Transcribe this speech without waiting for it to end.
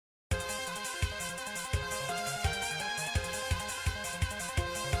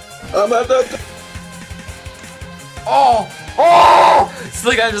I'm at the. Oh! Oh! It's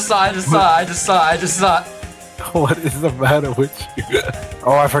like I just saw. What is the matter with you?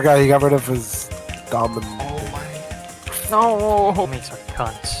 Oh, I forgot he got rid of his dominant. Oh my. No! Mates are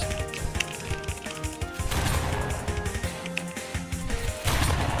cunts.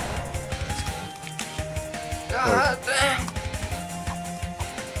 God damn.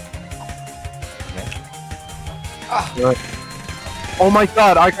 Right. Oh my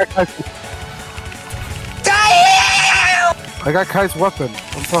god, I got Kai's. Damn! I got Kai's weapon.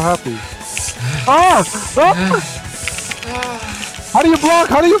 I'm so happy. Ah! Ah! How do you block?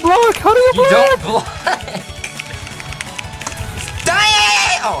 How do you block? How do you block? You don't block!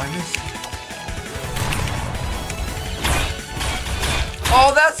 Damn! Oh, I missed.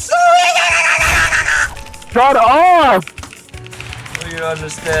 Oh, that's so. Shut up! You don't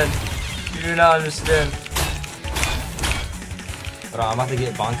understand. You do not understand. Bro, I'm about to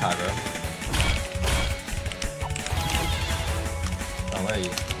get Bankai, bro. Oh, where are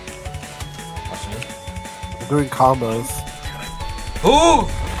you? Watch me. I'm doing combos. Ooh!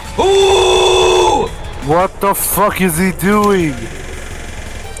 Ooh! What the fuck is he doing?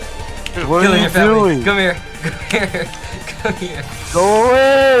 What are you doing? Come here. Come here. Come here. Go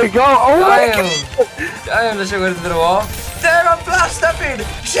away! Go! Oh my god! Damn, that shit went into the wall. Damn, I'm blast stepping!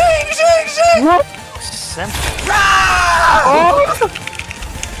 Shing, shing, shing! What? Simple. Ah! Oh!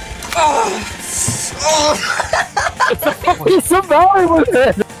 Oh! Oh! What's the matter with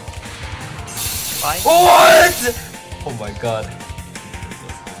it? What? Oh my god.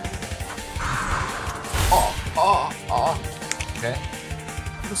 Oh. Okay.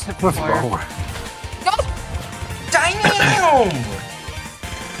 Let's go. Damn!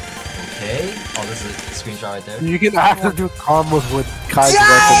 Okay. Oh, this is a screenshot right there. You can actually do combos with Kai's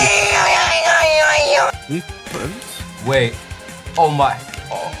weapon. These friends? Wait. Oh my.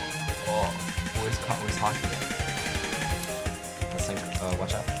 Oh. Where's Hockey? Let's think.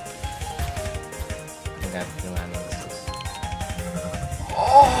 Watch out. I think I have a feeling I know this is.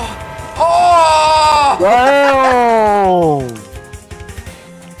 Oh! Wow!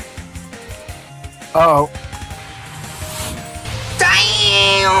 Uh-oh.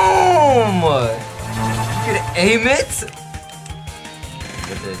 Damn! You can aim it?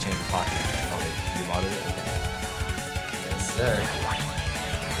 What did it change the pocket? Oh, you modded it? Okay. Yes, sir.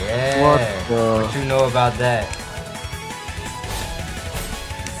 Yeah. What you know about that?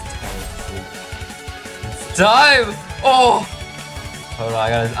 It's time! Oh! Hold on,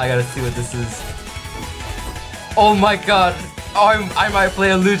 I gotta see what this is. Oh my god! Oh, I might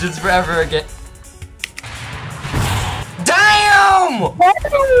play Alusions forever again. Damn! What the?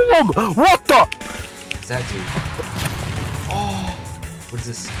 What's that do? Oh, what is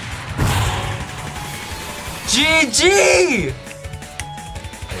this? GG!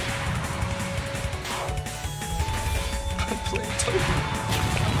 I'm playing Toby.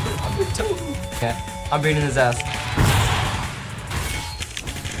 I'm with Toby. Okay, I'm beating his ass.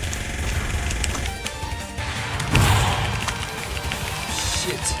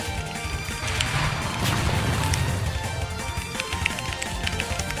 Shit.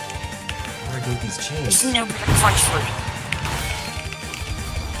 Where do I get these chains? No punch for me.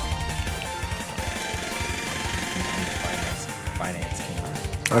 Finance.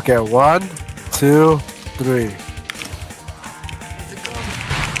 Okay, 1, 2, 3.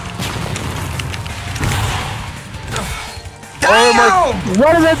 Damn! Oh my!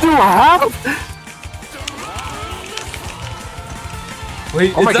 What did that do? How?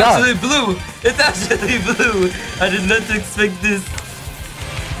 Wait, Oh my it's God. actually blue! It's actually blue! I did not expect this.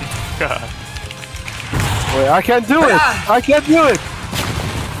 Wait, I can't do it! Ah! I can't do it!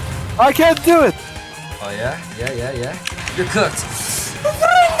 I can't do it! Oh yeah? Yeah. You're cooked.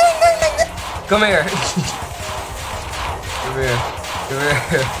 Come here. Come here.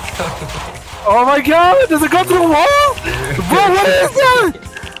 Oh my god! Does it go through the wall? Bro, what is that?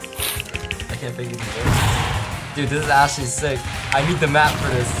 I can't figure this out. Dude, this is actually sick. I need the map for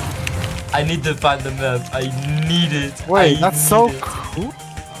this. I need to find the map. I need it. Wait, that's so it. cool.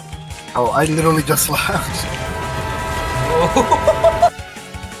 Oh, I literally just laughed. Whoa.